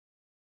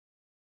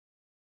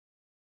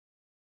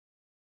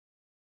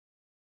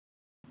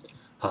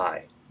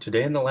Hi,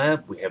 today in the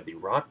lab we have the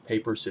rock,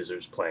 paper,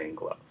 scissors playing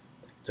glove.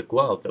 It's a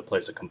glove that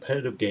plays a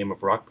competitive game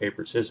of rock,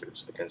 paper,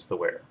 scissors against the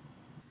wearer.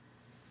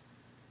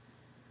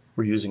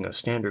 We're using a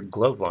standard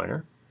glove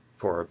liner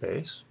for our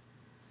base.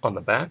 On the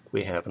back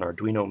we have an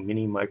Arduino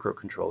Mini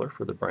microcontroller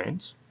for the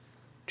brains,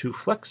 2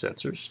 flex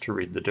sensors to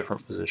read the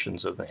different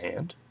positions of the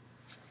hand,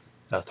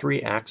 a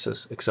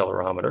 3-axis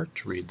accelerometer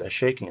to read the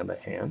shaking of the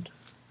hand,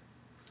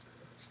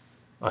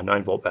 a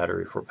 9-volt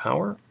battery for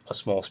power, a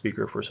small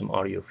speaker for some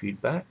audio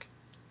feedback,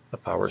 a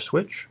power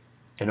switch,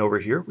 and over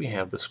here we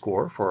have the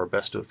score for our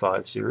best of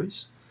 5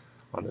 series.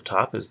 On the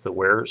top is the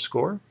wearer's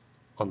score,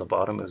 on the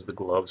bottom is the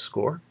glove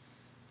score.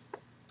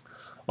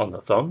 On the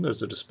thumb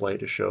there's a display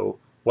to show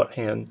what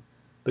hand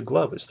the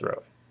glove is throwing.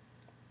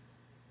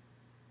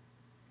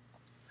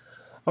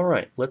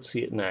 Alright, let's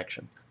see it in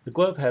action. The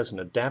glove has an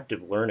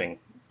adaptive learning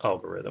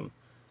algorithm,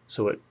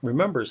 so it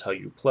remembers how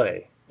you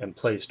play and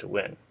plays to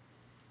win.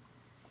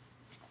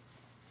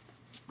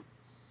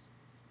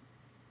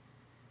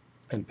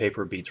 And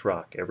paper beats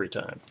rock every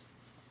time.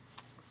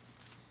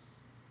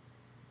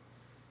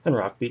 And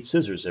rock beats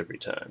scissors every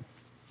time.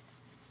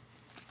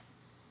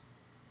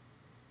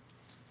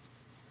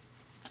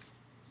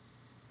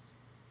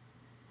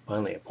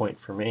 Finally a point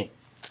for me.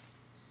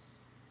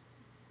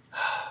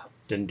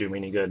 Didn't do me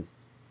any good.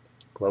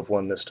 Glove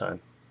won this time.